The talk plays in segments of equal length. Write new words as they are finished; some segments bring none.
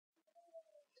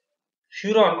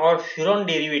Furan or furan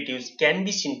derivatives can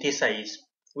be synthesized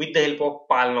with the help of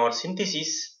Paal Knorr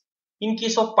synthesis. In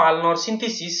case of Paal Knorr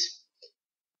synthesis,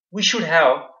 we should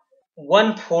have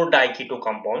 1,4-diketo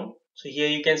compound. So here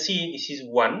you can see this is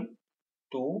 1,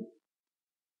 2,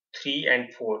 3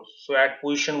 and 4. So at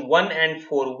position 1 and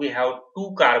 4 we have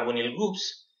 2 carbonyl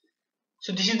groups.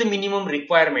 So this is the minimum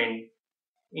requirement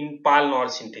in Paal Knorr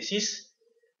synthesis.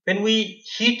 When we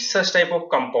heat such type of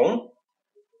compound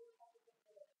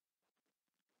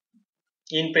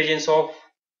in presence of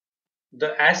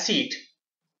the acid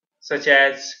such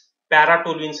as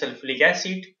para-toluene sulfuric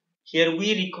acid, here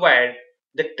we require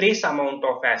the trace amount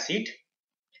of acid.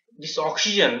 This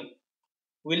oxygen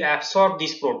will absorb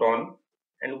this proton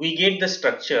and we get the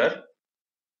structure.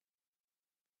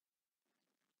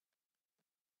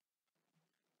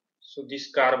 So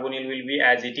this carbonyl will be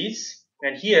as it is,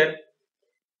 and here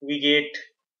we get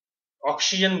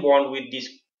oxygen bond with this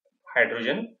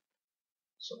hydrogen.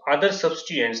 So other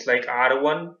substituents like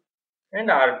R1 and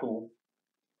R2,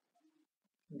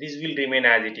 this will remain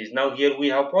as it is. Now here we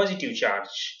have positive charge.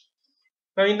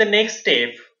 Now in the next step,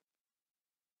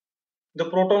 the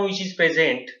proton which is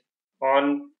present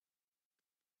on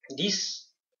this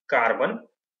carbon,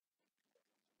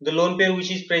 the lone pair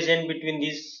which is present between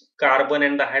this carbon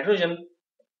and the hydrogen,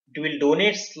 it will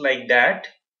donate like that,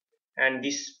 and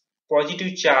this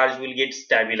positive charge will get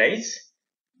stabilized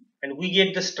and we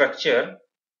get the structure.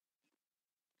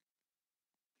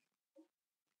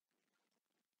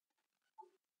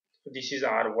 So this is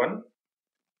R1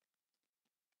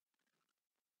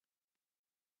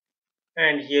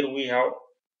 and here we have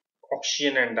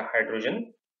oxygen and the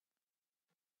hydrogen.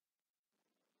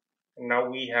 And now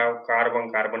we have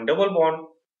carbon-carbon double bond.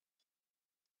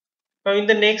 Now in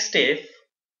the next step,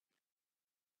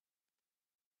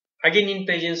 again in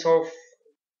presence of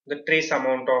the trace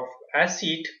amount of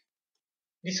acid,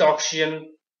 this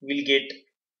oxygen will get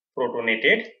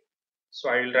protonated. So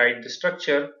I will write the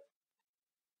structure.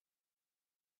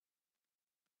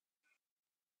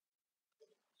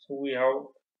 So we have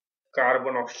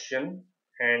carbon oxygen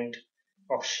and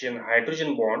oxygen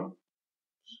hydrogen bond.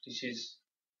 This is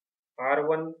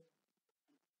R1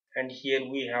 and here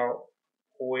we have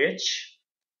OH.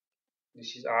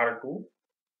 This is R2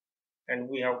 and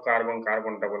we have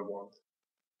carbon-carbon double bond.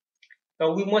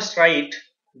 Now we must write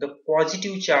the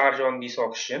positive charge on this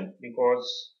oxygen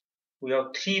because we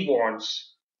have 3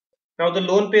 bonds. Now the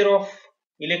lone pair of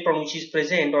electron which is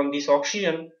present on this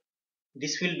oxygen,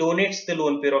 this will donate the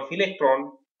lone pair of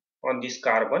electron on this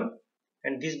carbon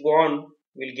and this bond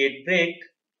will get break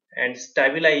and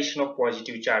stabilization of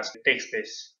positive charge takes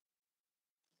place.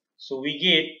 So we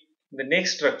get the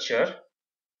next structure.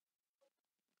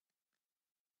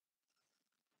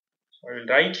 So I will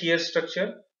write here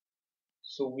structure.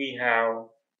 So we have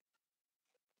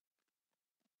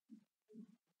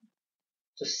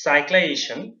the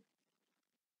cyclization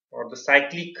or the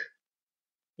cyclic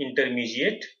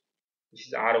intermediate, which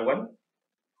is R1,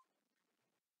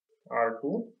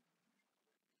 R2,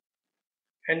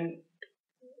 and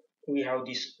we have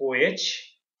this OH.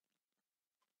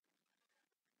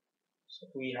 So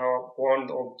we have a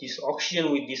bond of this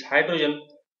oxygen with this hydrogen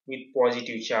with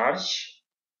positive charge.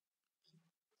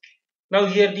 Now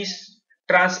here this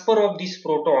transfer of this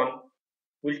proton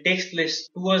will take place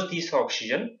towards this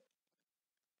oxygen.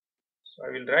 So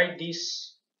I will write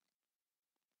this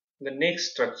the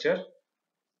next structure.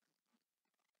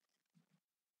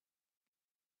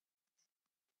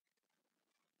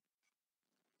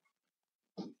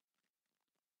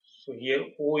 So here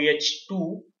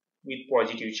OH2 with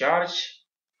positive charge.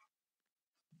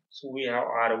 So we have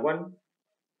R1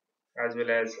 as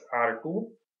well as R2.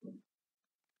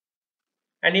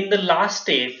 And in the last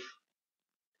step,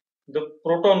 the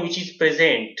proton which is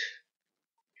present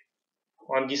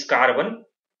on this carbon,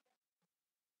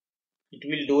 it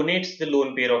will donate the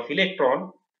lone pair of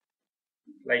electron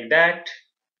like that,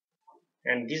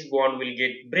 and this bond will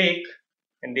get break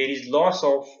and there is loss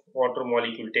of water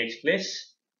molecule takes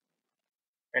place,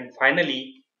 and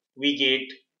finally we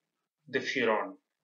get the furan.